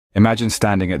Imagine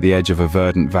standing at the edge of a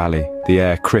verdant valley, the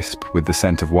air crisp with the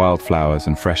scent of wildflowers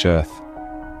and fresh earth.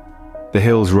 The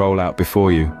hills roll out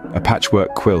before you, a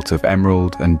patchwork quilt of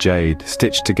emerald and jade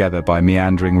stitched together by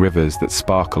meandering rivers that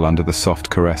sparkle under the soft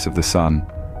caress of the sun.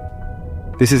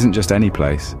 This isn't just any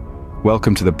place.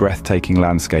 Welcome to the breathtaking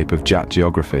landscape of Jat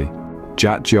geography.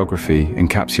 Jat geography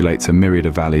encapsulates a myriad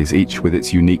of valleys, each with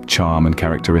its unique charm and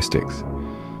characteristics.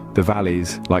 The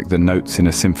valleys, like the notes in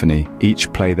a symphony,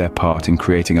 each play their part in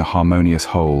creating a harmonious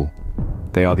whole.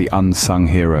 They are the unsung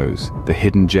heroes, the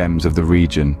hidden gems of the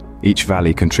region, each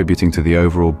valley contributing to the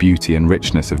overall beauty and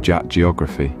richness of Jat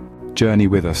geography. Journey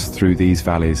with us through these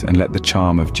valleys and let the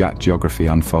charm of Jat geography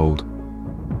unfold.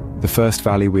 The first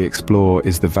valley we explore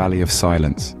is the Valley of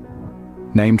Silence.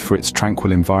 Named for its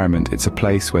tranquil environment, it's a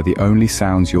place where the only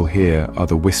sounds you'll hear are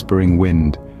the whispering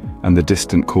wind and the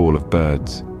distant call of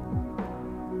birds.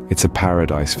 It's a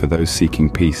paradise for those seeking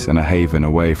peace and a haven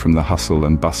away from the hustle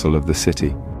and bustle of the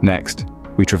city. Next,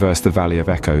 we traverse the Valley of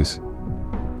Echoes.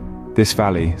 This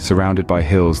valley, surrounded by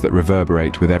hills that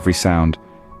reverberate with every sound,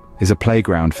 is a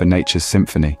playground for nature's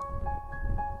symphony.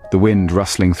 The wind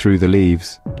rustling through the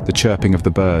leaves, the chirping of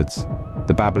the birds,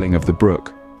 the babbling of the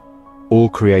brook, all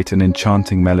create an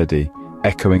enchanting melody,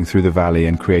 echoing through the valley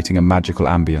and creating a magical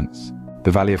ambience.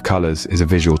 The Valley of Colors is a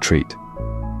visual treat.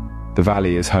 The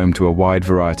valley is home to a wide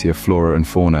variety of flora and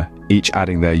fauna, each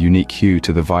adding their unique hue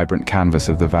to the vibrant canvas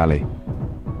of the valley.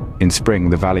 In spring,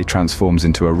 the valley transforms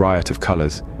into a riot of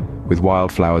colors, with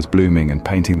wildflowers blooming and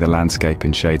painting the landscape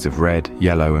in shades of red,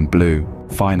 yellow, and blue.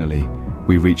 Finally,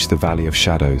 we reach the Valley of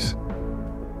Shadows.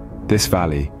 This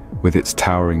valley, with its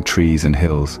towering trees and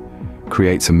hills,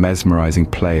 creates a mesmerizing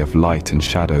play of light and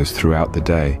shadows throughout the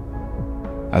day.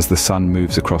 As the sun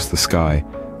moves across the sky,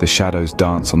 the shadows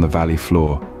dance on the valley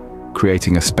floor,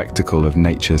 creating a spectacle of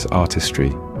nature's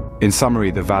artistry. In summary,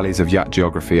 the valleys of Jat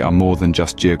geography are more than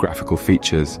just geographical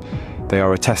features. They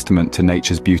are a testament to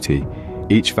nature's beauty,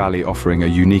 each valley offering a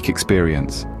unique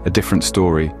experience, a different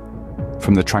story.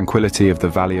 From the tranquility of the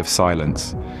Valley of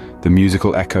Silence, the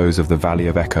musical echoes of the Valley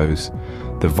of Echoes,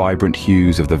 the vibrant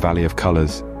hues of the Valley of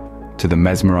Colors, to the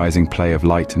mesmerizing play of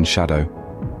light and shadow.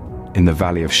 In the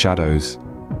Valley of Shadows,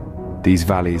 these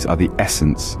valleys are the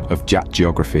essence of Jat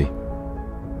geography.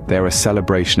 They are a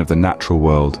celebration of the natural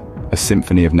world, a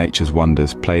symphony of nature's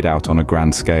wonders played out on a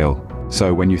grand scale.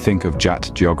 So when you think of Jat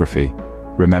geography,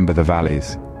 remember the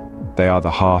valleys. They are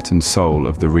the heart and soul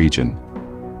of the region,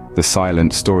 the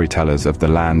silent storytellers of the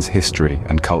land's history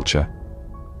and culture.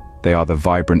 They are the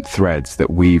vibrant threads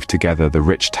that weave together the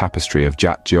rich tapestry of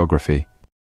Jat geography.